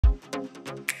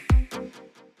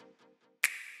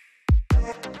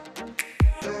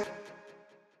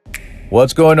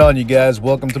What's going on, you guys?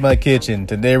 Welcome to my kitchen.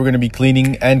 Today we're going to be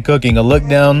cleaning and cooking a look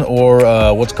down,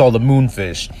 or what's called a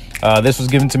moonfish. This was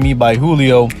given to me by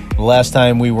Julio the last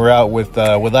time we were out with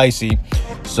Icy,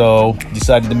 so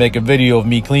decided to make a video of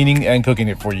me cleaning and cooking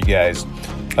it for you guys.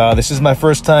 This is my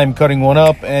first time cutting one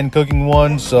up and cooking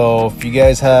one, so if you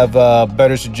guys have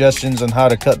better suggestions on how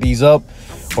to cut these up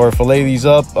or fillet these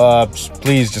up,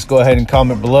 please just go ahead and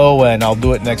comment below and I'll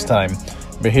do it next time.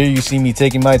 But here you see me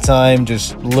taking my time,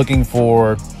 just looking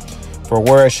for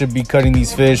where I should be cutting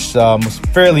these fish. It's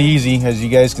fairly easy, as you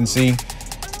guys can see.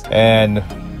 And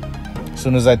as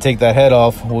soon as I take that head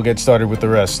off, we'll get started with the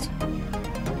rest.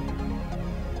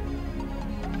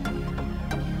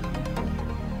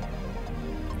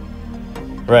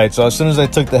 Right, so as soon as I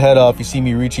took the head off, you see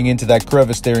me reaching into that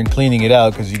crevice there and cleaning it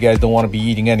out, because you guys don't want to be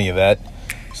eating any of that.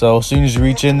 So as soon as you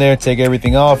reach in there, take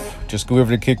everything off, just go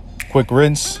over to quick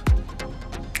rinse.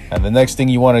 And the next thing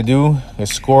you want to do is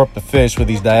score up the fish with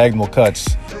these diagonal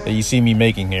cuts that you see me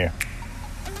making here.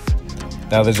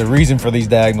 Now there's a reason for these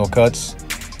diagonal cuts,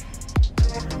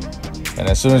 and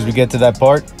as soon as we get to that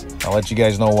part, I'll let you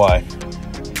guys know why.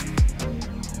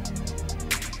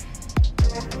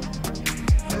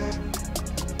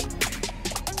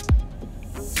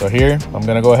 So here, I'm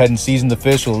gonna go ahead and season the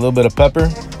fish with a little bit of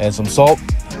pepper and some salt.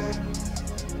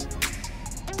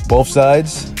 Both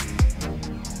sides.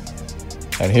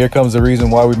 And here comes the reason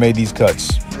why we made these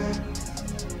cuts.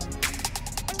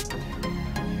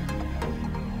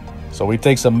 So we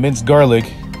take some minced garlic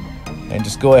and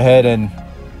just go ahead and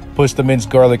push the minced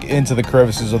garlic into the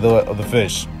crevices of the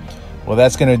fish. What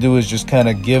that's gonna do is just kind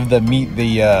of give the meat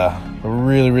the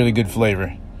really good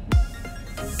flavor.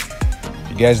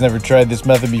 If you guys never tried this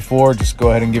method before, just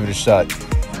go ahead and give it a shot.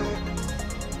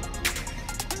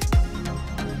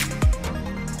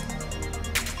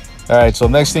 Alright, so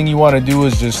next thing you want to do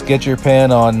is just get your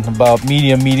pan on about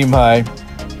medium high.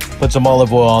 Put some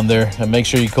olive oil on there and make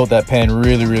sure you coat that pan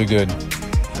really good.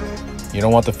 You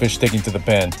don't want the fish sticking to the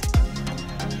pan.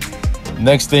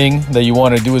 Next thing that you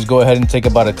want to do is go ahead and take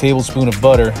about a tablespoon of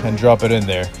butter and drop it in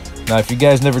there. Now, if you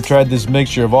guys never tried this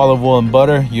mixture of olive oil and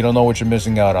butter, you don't know what you're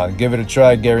missing out on. Give it a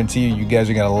try. I guarantee you guys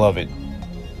are going to love it.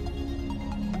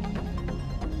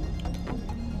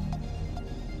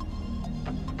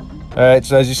 Alright,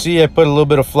 so as you see, I put a little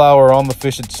bit of flour on the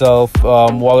fish itself.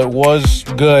 While it was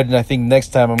good, and I think next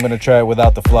time I'm going to try it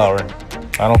without the flour.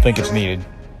 I don't think it's needed.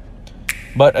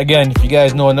 But again, if you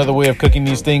guys know another way of cooking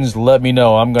these things, let me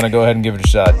know. I'm going to go ahead and give it a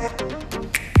shot.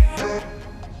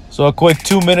 So a quick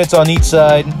 2 minutes on each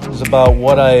side is about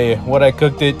what I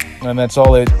cooked it, and that's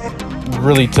all it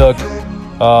really took.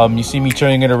 You see me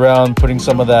turning it around, putting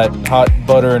some of that hot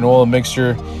butter and oil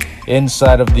mixture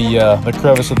inside of the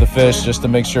crevice of the fish, just to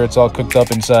make sure it's all cooked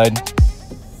up inside.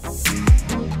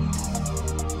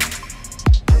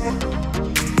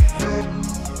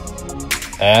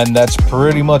 And that's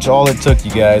pretty much all it took,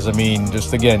 you guys. I mean,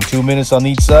 just again, 2 minutes on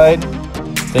each side,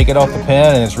 take it off the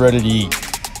pan and it's ready to eat.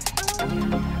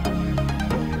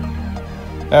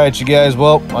 Alright, you guys,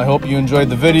 well, I hope you enjoyed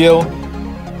the video.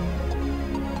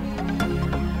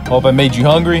 Hope I made you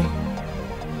hungry.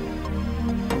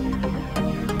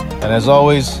 And as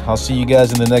always, I'll see you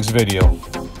guys in the next video.